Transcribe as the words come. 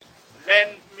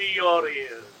me your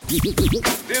ears.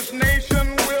 This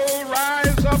nation will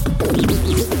rise up.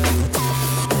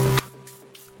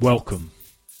 Welcome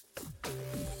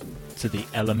to the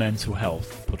Elemental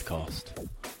Health Podcast.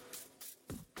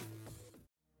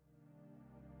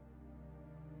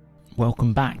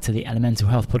 Welcome back to the Elemental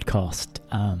Health Podcast.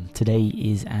 Today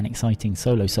is an exciting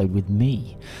solo episode with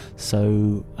me.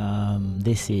 So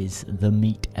this is the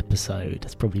meat episode.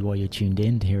 That's probably why you're tuned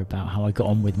in, to hear about how I got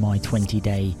on with my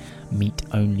 20-day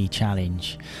meat-only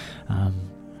challenge.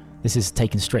 This is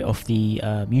taken straight off the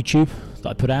YouTube that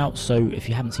I put out. So if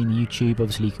you haven't seen the YouTube,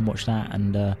 obviously you can watch that,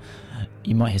 and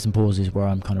you might hear some pauses where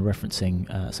I'm kind of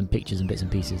referencing some pictures and bits and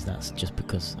pieces. That's just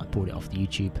because I pulled it off the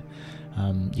YouTube.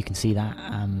 You can see that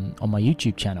on my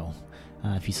YouTube channel.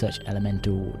 If you search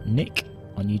Elemental Nick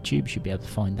on YouTube, you should be able to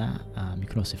find that. You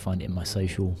can also find it in my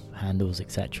social handles,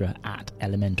 etc., at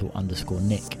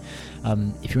elemental_Nick.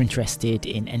 If you're interested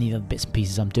in any of the bits and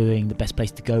pieces I'm doing, the best place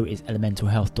to go is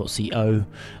elementalhealth.co.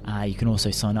 You can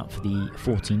also sign up for the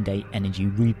 14-day energy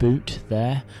reboot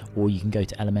there, or you can go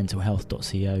to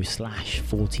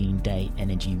elementalhealth.co/14-day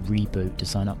energy reboot to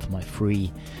sign up for my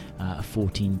free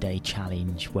 14-day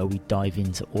challenge, where we dive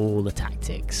into all the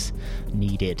tactics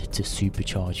needed to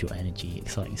supercharge your energy.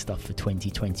 Exciting stuff for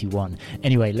 2021.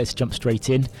 Anyway, let's jump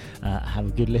straight in. Have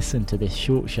a good listen to this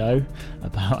short show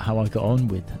about how I got on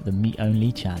with the meat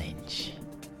only challenge.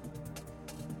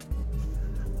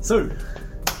 So,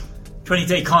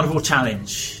 20-day carnivore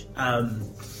challenge.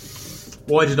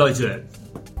 Why did I do it?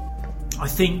 I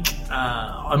think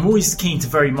I'm always keen to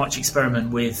very much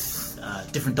experiment with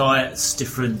different diets,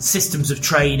 different systems of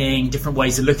training, different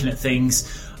ways of looking at things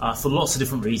for lots of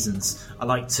different reasons. I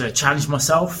like to challenge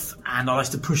myself, and I like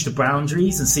to push the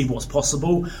boundaries and see what's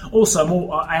possible. Also,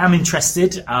 I am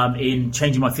interested in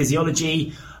changing my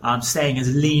physiology, staying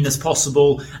as lean as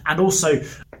possible, and also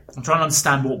I'm trying to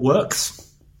understand what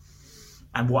works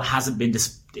and what hasn't been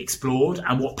explored,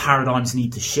 and what paradigms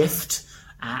need to shift,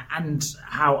 and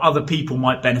how other people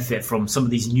might benefit from some of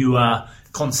these newer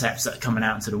concepts that are coming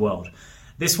out into the world.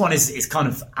 This one is kind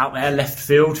of out there, left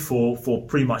field for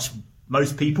pretty much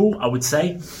most people, I would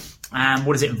say. And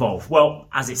what does it involve? Well,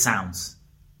 as it sounds,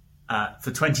 for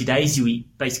 20 days you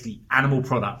eat basically animal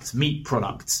products, meat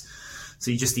products. So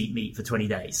you just eat meat for 20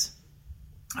 days.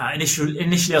 Initially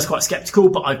I was quite skeptical,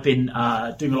 but I've been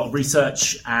doing a lot of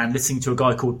research and listening to a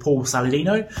guy called Paul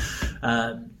Saladino.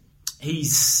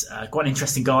 He's quite an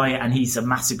interesting guy, and he's a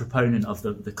massive proponent of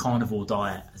the carnivore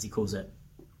diet, as he calls it.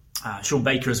 Sean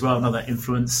Baker as well, another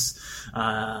influence,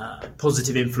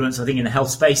 positive influence, I think, in the health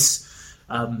space.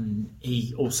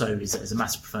 He also is a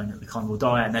massive proponent of the carnivore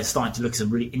diet, and they're starting to look at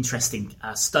some really interesting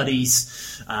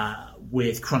studies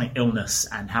with chronic illness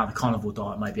and how the carnivore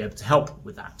diet might be able to help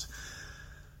with that.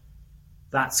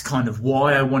 That's kind of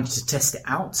why I wanted to test it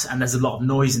out, and there's a lot of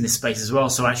noise in this space as well,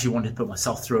 so I actually wanted to put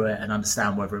myself through it and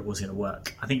understand whether it was going to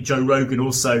work. I think Joe Rogan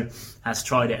also has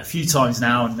tried it a few times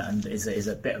now, and is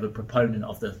a bit of a proponent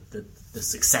of the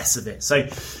success of it. So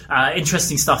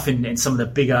interesting stuff in some of the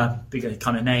bigger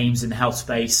kind of names in the health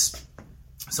space.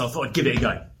 So I thought I'd give it a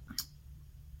go.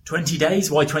 20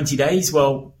 days? Why 20 days?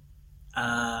 Well,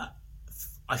 I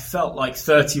felt like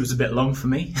 30 was a bit long for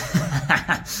me,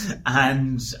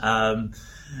 and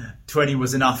 20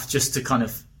 was enough just to kind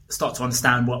of start to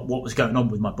understand what was going on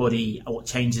with my body, what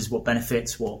changes, what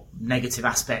benefits, what negative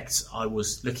aspects I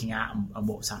was looking at, and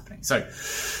what was happening. So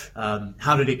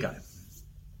how did it go?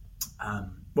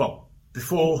 Well,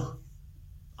 before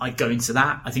I go into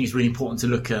that, I think it's really important to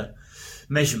look at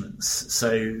measurements.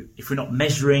 So if we're not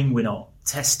measuring, we're not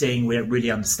testing, we don't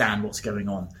really understand what's going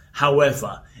on.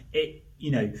 However,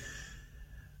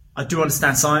 I do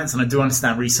understand science, and I do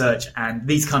understand research, and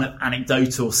these kind of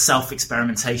anecdotal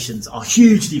self-experimentations are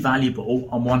hugely valuable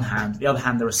on one hand. On the other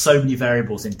hand, there are so many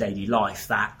variables in daily life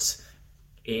that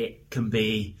it can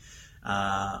be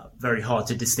very hard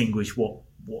to distinguish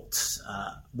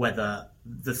whether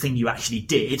the thing you actually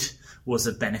did was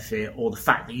a benefit, or the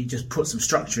fact that you just put some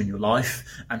structure in your life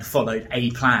and followed a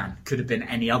plan. Could have been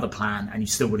any other plan, and you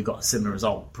still would have got a similar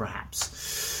result, perhaps.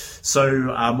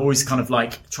 So I'm always kind of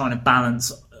like trying to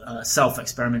balance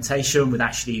self-experimentation with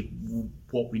actually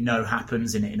what we know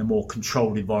happens in a more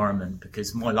controlled environment,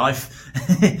 because my life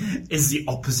is the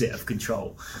opposite of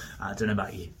control. I don't know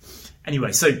about you.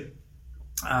 Anyway, so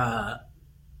I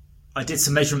did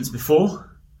some measurements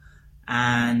before,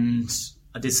 and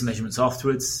I did some measurements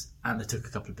afterwards, and I took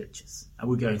a couple of pictures, and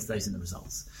we'll go into those in the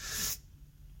results.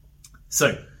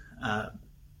 So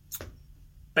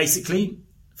basically,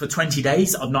 for 20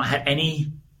 days, I've not had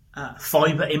any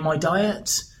fibre in my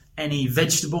diet, any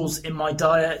vegetables in my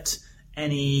diet,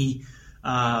 any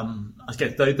I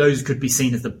guess those could be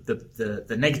seen as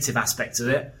the negative aspects of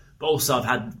it. But also I've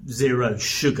had 0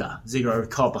 sugar, 0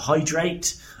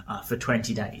 carbohydrate for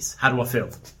 20 days. How do I feel?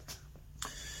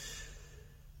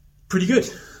 Pretty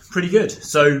good.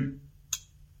 So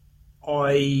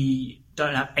I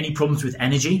don't have any problems with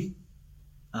energy,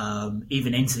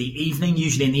 even into the evening.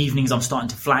 Usually in the evenings I'm starting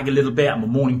to flag a little bit. I'm a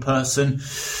morning person.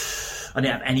 I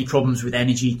didn't have any problems with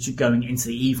energy going into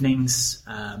the evenings.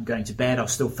 Going to bed, I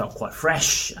still felt quite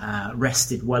fresh,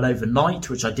 rested well overnight,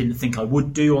 which I didn't think I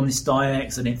would do on this diet,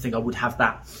 because I didn't think I would have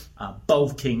that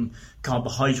bulking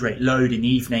carbohydrate load in the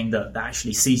evening that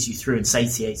actually sees you through and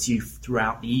satiates you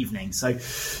throughout the evening. So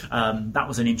that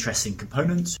was an interesting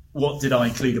component. What did I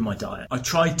include in my diet? I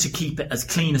tried to keep it as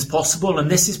clean as possible,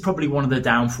 and this is probably one of the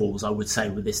downfalls, I would say,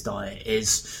 with this diet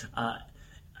is...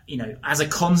 as a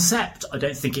concept, I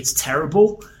don't think it's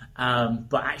terrible,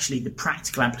 but actually the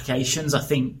practical applications, I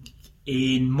think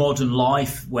in modern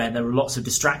life where there are lots of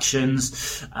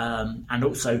distractions and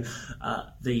also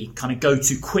the kind of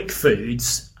go-to quick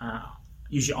foods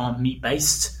usually aren't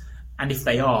meat-based, and if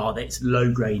they are, it's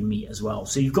low-grade meat as well.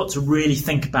 So you've got to really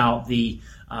think about the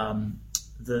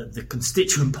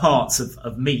constituent parts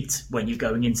of meat when you're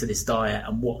going into this diet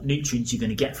and what nutrients you're going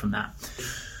to get from that.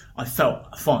 I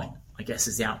felt fine, I guess,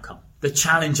 is the outcome. The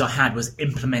challenge I had was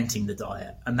implementing the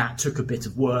diet, and that took a bit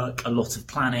of work, a lot of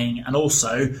planning, and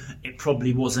also it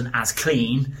probably wasn't as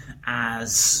clean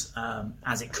as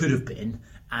it could have been.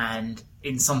 And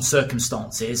in some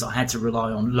circumstances, I had to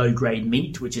rely on low-grade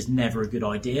meat, which is never a good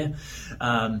idea,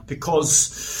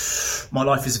 because my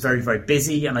life is very, very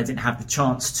busy, and I didn't have the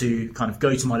chance to kind of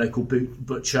go to my local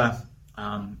butcher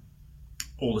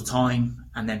all the time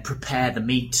and then prepare the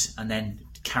meat and then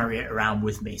carry it around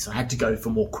with me. So I had to go for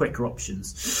more quicker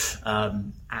options,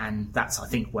 and that's, I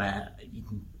think, where you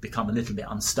can become a little bit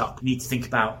unstuck. You need to think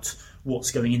about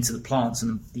what's going into the plants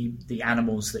and the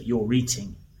animals that you're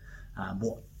eating,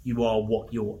 what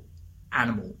your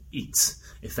animal eats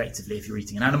effectively if you're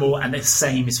eating an animal, and the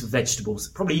same is for vegetables,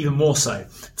 probably even more so.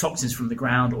 Toxins from the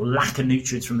ground or lack of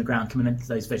nutrients from the ground coming into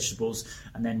those vegetables,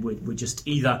 and then we're just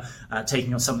either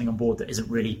taking on something on board that isn't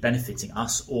really benefiting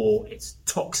us, or it's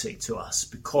toxic to us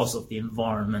because of the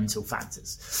environmental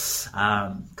factors.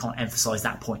 Can't emphasize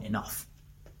that point enough.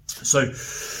 So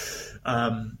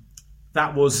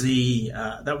that was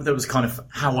that was kind of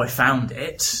how I found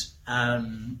it.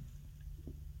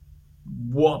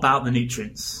 What about the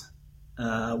nutrients?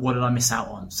 What did I miss out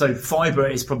on? So fibre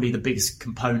is probably the biggest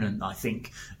component I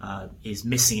think is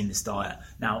missing in this diet.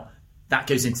 Now, that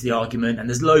goes into the argument, and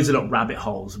there's loads of little rabbit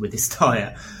holes with this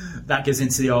diet. That goes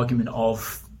into the argument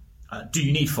of, do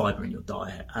you need fibre in your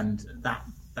diet? And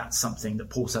that's something that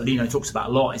Paul Saladino talks about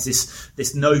a lot, is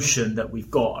this notion that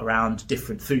we've got around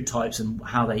different food types and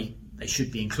how they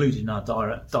should be included in our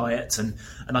diet. And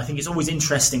I think it's always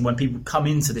interesting when people come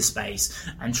into this space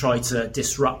and try to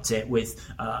disrupt it with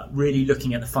really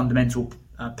looking at the fundamental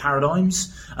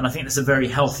paradigms. And I think that's a very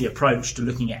healthy approach to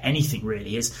looking at anything,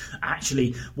 really, is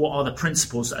actually what are the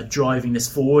principles that are driving this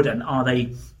forward, and are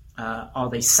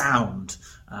they sound?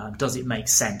 Does it make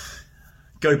sense?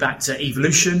 Go back to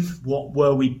evolution. What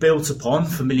were we built upon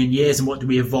for a million years, and what do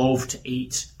we evolve to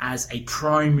eat as a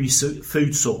primary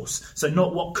food source? So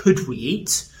not what could we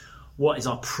eat, what is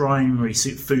our primary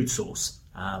food source?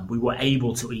 We were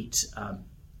able to eat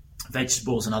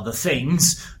vegetables and other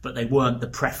things, but they weren't the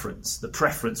preference. The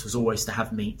preference was always to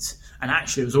have meat, and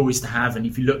actually it was always to have, and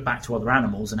if you look back to other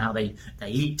animals and how they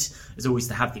eat, is always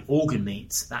to have the organ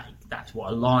meat. That's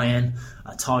what a lion,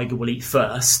 a tiger will eat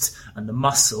first, and the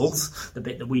muscles, the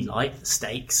bit that we like, the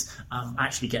steaks,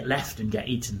 actually get left and get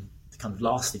eaten kind of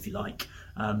last, if you like.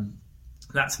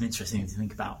 That's an interesting thing to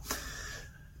think about.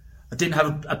 I didn't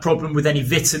have a problem with any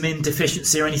vitamin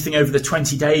deficiency or anything over the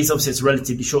 20 days. Obviously, it's a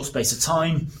relatively short space of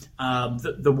time.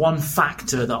 The one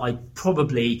factor that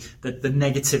the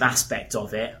negative aspect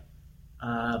of it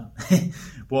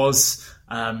was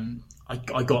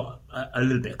I got a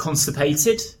little bit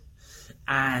constipated,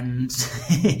 and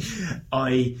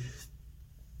I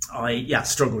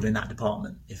struggled in that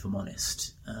department, if I'm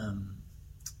honest.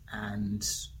 And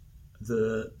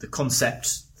the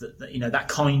concept that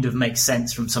kind of makes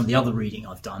sense from some of the other reading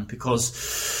I've done,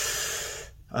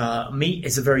 because meat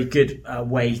is a very good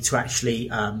way to actually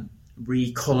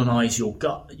recolonize your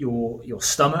gut, your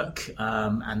stomach,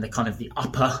 and the kind of the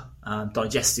upper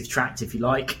digestive tract, if you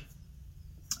like,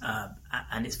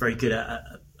 and it's very good at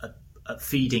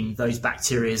feeding those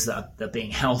bacteria that are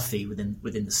being healthy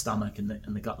within the stomach and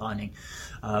the gut lining.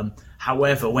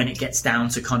 However, when it gets down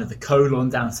to kind of the colon,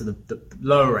 down to the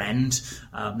lower end,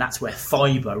 that's where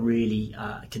fibre really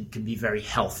can be very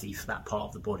healthy for that part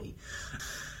of the body.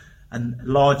 And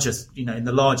larger, in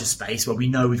the larger space where we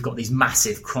know we've got these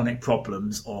massive chronic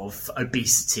problems of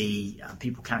obesity,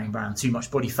 people carrying around too much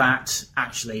body fat,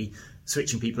 actually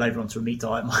switching people over onto a meat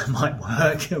diet might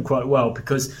work quite well,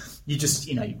 because you just,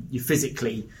 you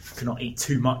physically cannot eat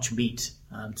too much meat.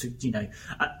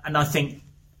 And I think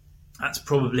that's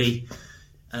probably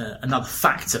another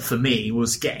factor for me,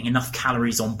 was getting enough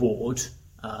calories on board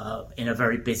in a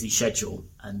very busy schedule,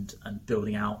 and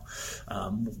building out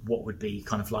what would be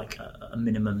kind of like a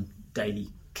minimum daily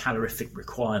calorific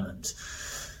requirement.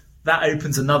 That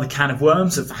opens another can of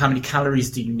worms of how many calories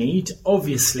do you need.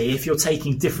 Obviously, if you're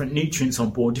taking different nutrients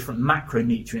on board, different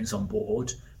macronutrients on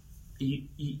board,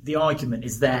 the argument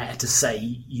is there to say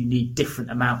you need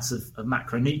different amounts of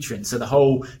macronutrients. So the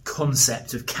whole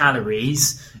concept of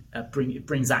calories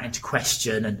brings that into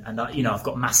question. And I've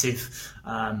got massive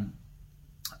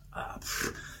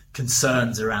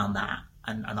concerns around that.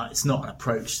 And it's not an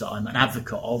approach that I'm an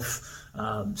advocate of,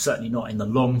 certainly not in the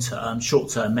long term. Short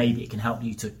term, maybe it can help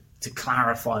you to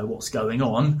clarify what's going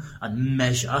on and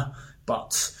measure,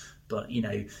 but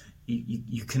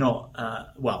you cannot.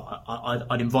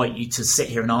 I'd invite you to sit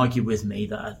here and argue with me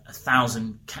that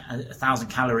 1,000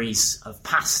 calories of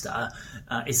pasta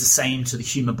is the same to the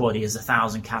human body as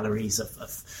 1,000 calories of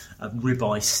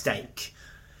ribeye steak.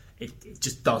 It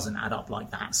just doesn't add up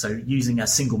like that. So using a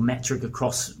single metric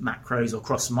across macros or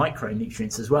across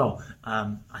micronutrients as well,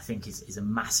 I think is a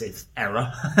massive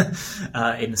error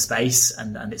in the space,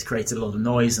 and it's created a lot of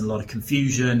noise and a lot of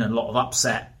confusion and a lot of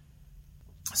upset.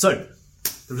 So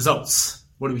the results,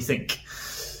 what do we think?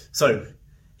 So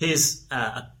here's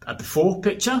a before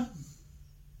picture,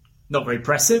 not very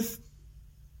impressive.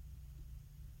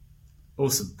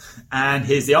 Awesome. And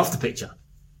here's the after picture.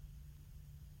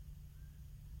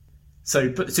 So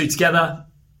put the two together,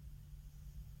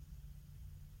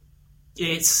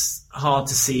 it's hard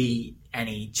to see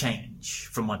any change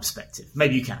from my perspective.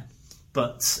 Maybe you can,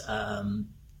 but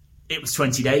it was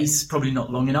 20 days, probably not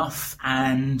long enough.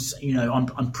 And,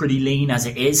 I'm pretty lean as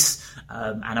it is.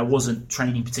 And I wasn't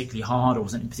training particularly hard. I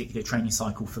wasn't in a particular training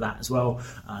cycle for that as well.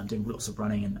 Doing lots of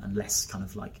running and less kind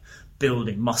of like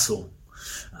building muscle.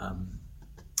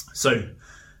 So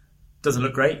doesn't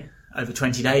look great. Over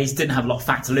 20 days, didn't have a lot of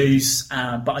fat to lose,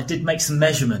 but I did make some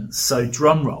measurements. So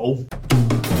drum roll.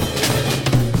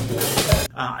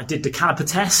 I did the caliper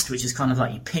test, which is kind of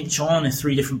like you pinch on in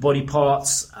 3 different body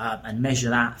parts and measure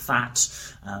that fat,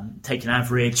 take an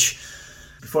average.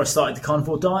 Before I started the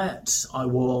carnivore diet, I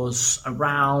was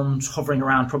hovering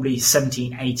around probably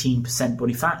 17, 18%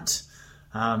 body fat,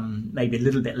 maybe a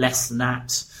little bit less than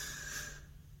that.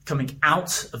 Coming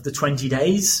out of the 20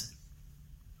 days,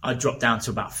 I dropped down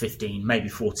to about 15, maybe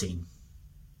 14.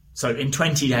 So in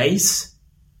 20 days,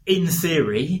 in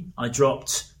theory, I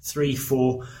dropped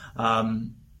 3-4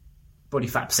 body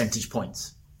fat percentage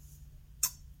points.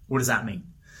 What does that mean?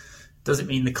 Does it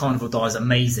mean the carnivore diet is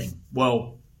amazing?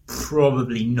 Well,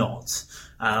 probably not.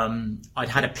 I'd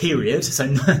had a period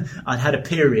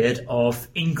of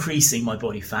increasing my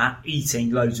body fat, eating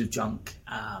loads of junk,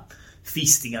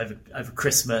 feasting over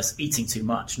Christmas, eating too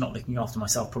much, not looking after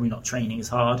myself, probably not training as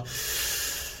hard.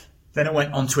 Then I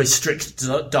went on to a strict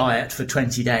diet for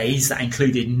 20 days that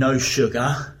included no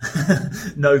sugar,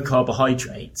 no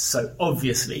carbohydrates. So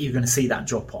obviously you're going to see that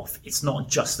drop off. It's not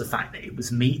just the fact that it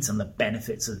was meat and the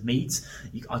benefits of meat.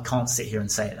 I can't sit here and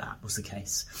say that was the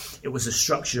case. It was a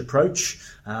structured approach,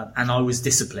 and I was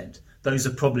disciplined. Those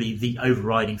are probably the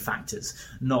overriding factors,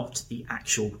 not the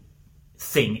actual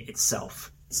thing itself.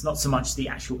 It's not so much the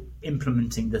actual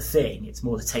implementing the thing, it's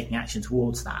more the taking action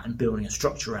towards that and building a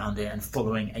structure around it and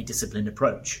following a disciplined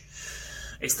approach.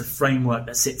 It's the framework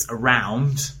that sits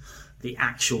around the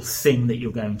actual thing that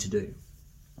you're going to do,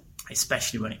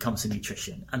 especially when it comes to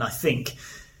nutrition. And I think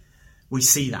we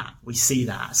see that.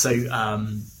 So,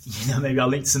 maybe I'll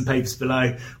link to some papers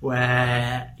below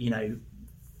where,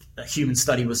 a human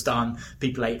study was done.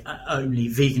 People ate only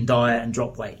vegan diet and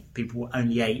dropped weight. People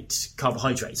only ate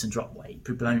carbohydrates and dropped weight.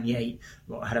 People only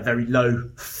had a very low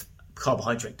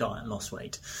carbohydrate diet and lost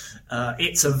weight.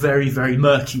 It's a very, very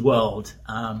murky world.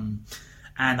 And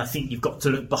I think you've got to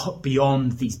look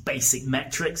beyond these basic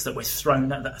metrics that are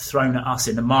thrown at us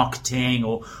in the marketing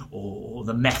or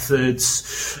the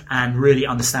methods, and really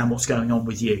understand what's going on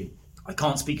with you. I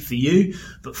can't speak for you,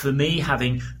 but for me,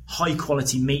 having high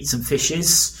quality meats and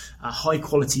fishes, high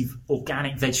quality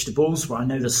organic vegetables where I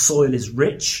know the soil is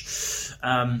rich,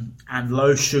 and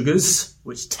low sugars,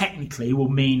 which technically will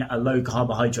mean a low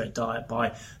carbohydrate diet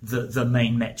by the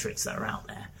main metrics that are out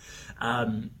there,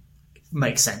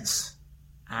 makes sense.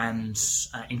 and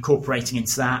incorporating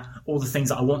into that all the things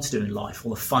that I want to do in life,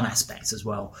 all the fun aspects as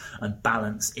well, and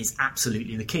balance is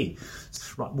absolutely the key.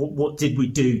 Right, what did we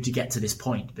do to get to this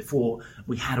point before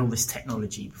we had all this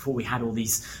technology, before we had all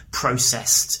these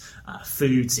processed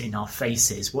foods in our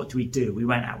faces? What do? We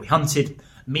went out, we hunted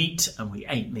meat and we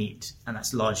ate meat, and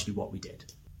that's largely what we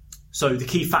did. So the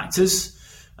key factors,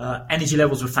 energy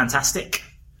levels were fantastic.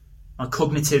 My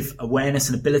cognitive awareness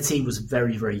and ability was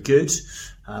very, very good.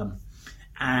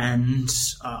 And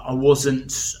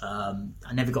I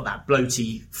never got that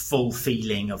bloaty, full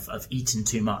feeling of eating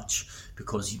too much,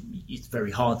 because it's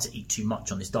very hard to eat too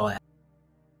much on this diet.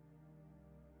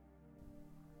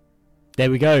 There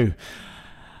we go.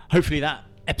 Hopefully that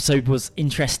episode was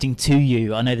interesting to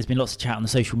you. I know there's been lots of chat on the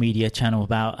social media channel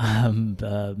about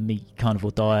meat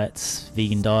carnivore diets,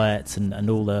 vegan diets, and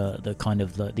all the kind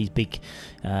of these big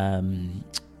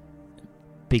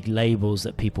labels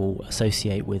that people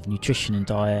associate with nutrition and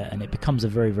diet, and it becomes a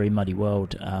very, very muddy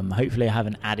world. Hopefully I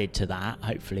haven't added to that.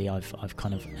 Hopefully I've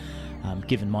kind of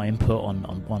given my input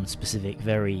on one specific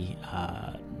very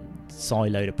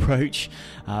siloed approach,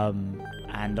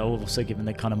 and I've also given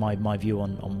the kind of my view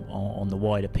on the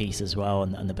wider piece as well,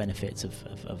 and the benefits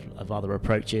of other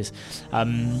approaches.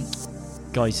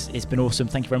 Guys, it's been awesome.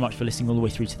 Thank you very much for listening all the way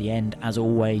through to the end. As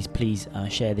always, please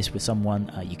share this with someone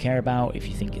you care about. If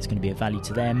you think it's going to be of value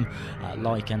to them,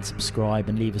 like and subscribe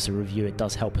and leave us a review. It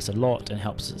does help us a lot and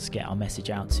helps us get our message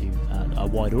out to a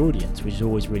wider audience, which is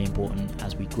always really important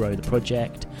as we grow the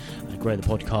project, grow the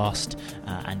podcast,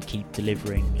 and keep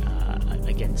delivering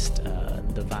against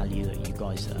the value that you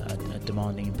guys are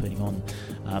demanding and putting on.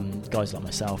 Guys like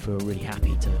myself who are really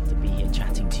happy to be here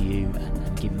chatting to you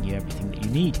and giving you everything that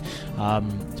you need.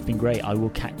 It's been great. I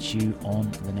will catch you on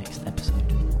the next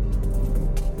episode.